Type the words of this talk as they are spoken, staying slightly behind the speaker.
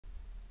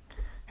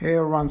Hey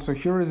everyone, so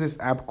here is this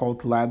app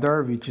called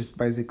Ladder, which is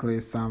basically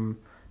some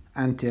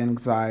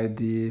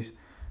anti-anxiety,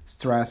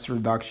 stress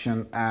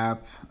reduction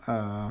app,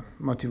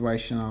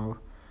 motivational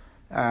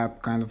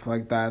app, kind of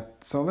like that.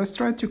 So let's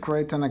try to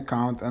create an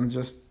account and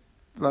just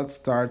let's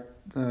start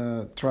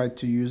try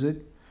to use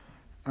it.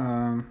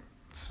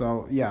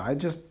 So yeah, I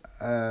just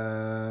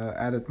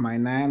added my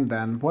name.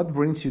 Then what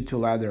brings you to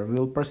Ladder?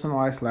 We'll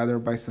personalize Ladder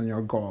based on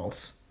your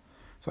goals.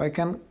 So I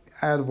can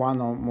add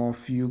one or more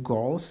few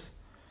goals.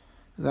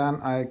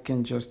 Then I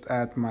can just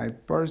add my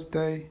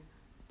birthday,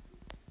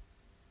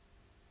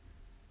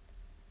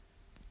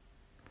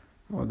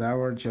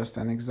 whatever, just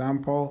an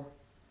example.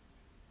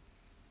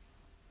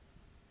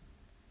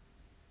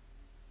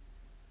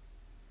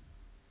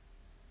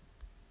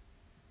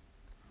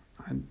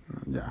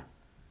 Yeah.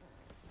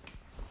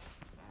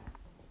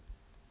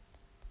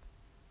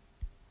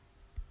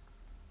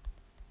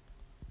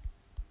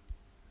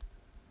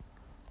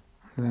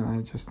 Then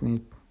I just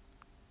need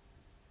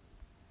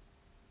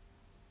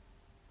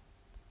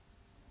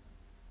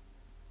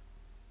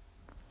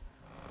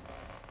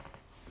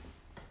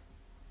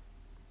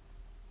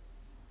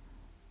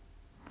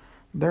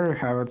there you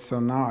have it. So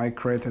now I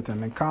created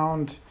an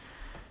account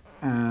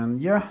and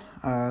yeah,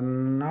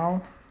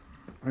 now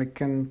I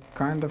can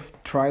kind of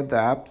try the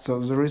app. So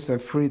there is a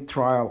free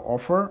trial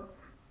offer,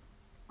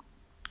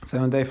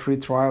 7-day free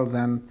trial,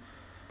 then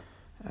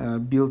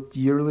built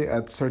yearly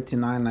at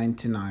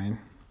 $39.99.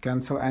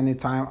 Cancel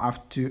anytime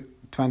after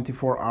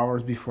 24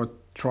 hours before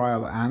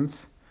trial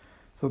ends.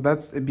 So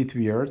that's a bit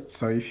weird.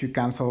 So if you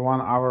cancel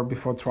 1 hour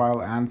before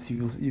trial ends,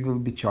 you will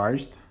be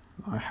charged.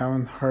 I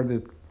haven't heard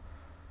it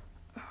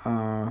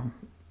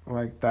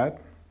like that.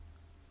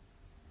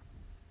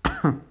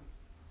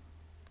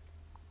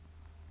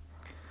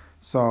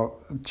 So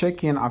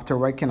check in after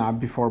waking up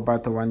before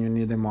bed when you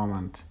need a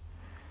moment.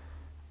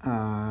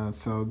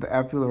 So the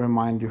app will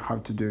remind you how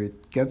to do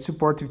it. Get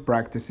supportive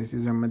practices,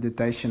 either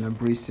meditation or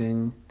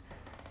breathing,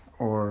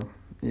 or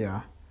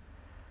yeah.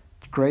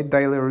 Create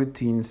daily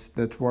routines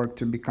that work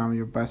to become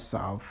your best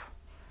self.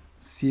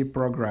 See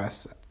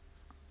progress.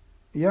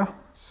 Yeah,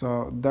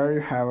 so there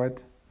you have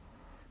it.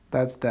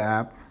 That's the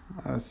app.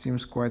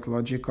 Seems quite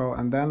logical.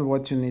 And then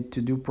what you need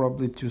to do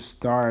probably to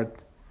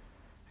start,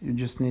 you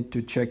just need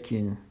to check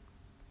in.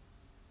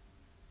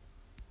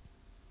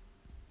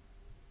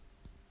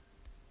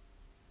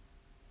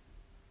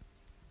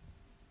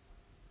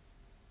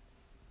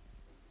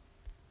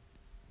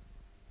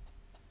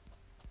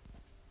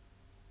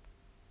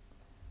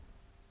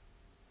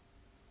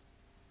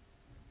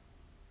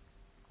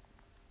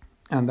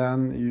 And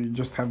then you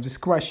just have this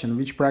question: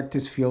 which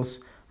practice feels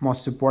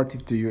most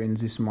supportive to you in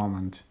this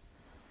moment?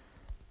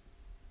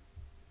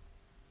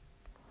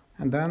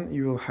 And then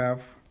you will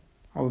have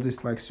all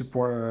this like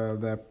support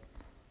the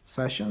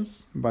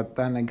sessions, but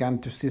then again,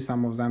 to see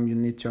some of them you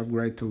need to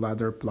upgrade to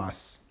Ladder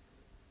Plus.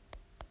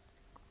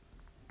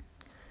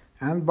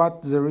 And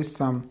but there is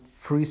some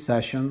free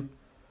session,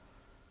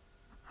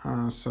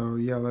 so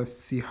yeah, let's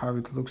see how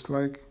it looks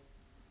like.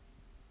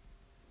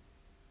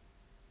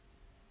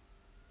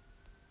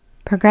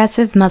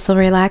 Progressive muscle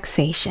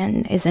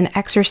relaxation is an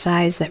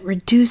exercise that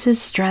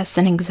reduces stress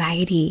and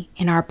anxiety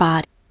in our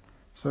body.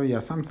 So yeah,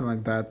 something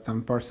like that.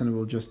 Some person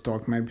will just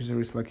talk. Maybe there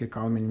is like a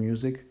calming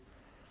music.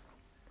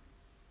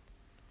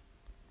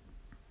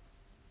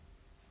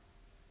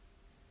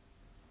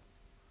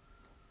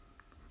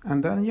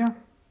 And then yeah.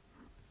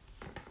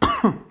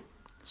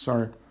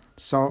 Sorry.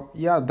 So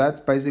yeah, that's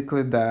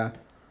basically the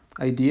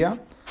idea.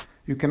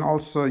 You can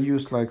also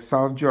use like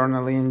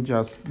self-journaling,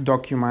 just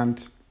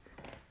document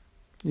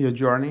your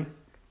journey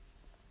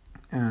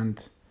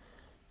and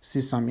see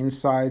some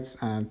insights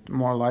and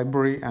more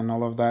library and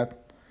all of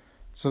that.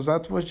 So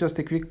that was just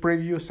a quick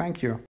preview. Thank you.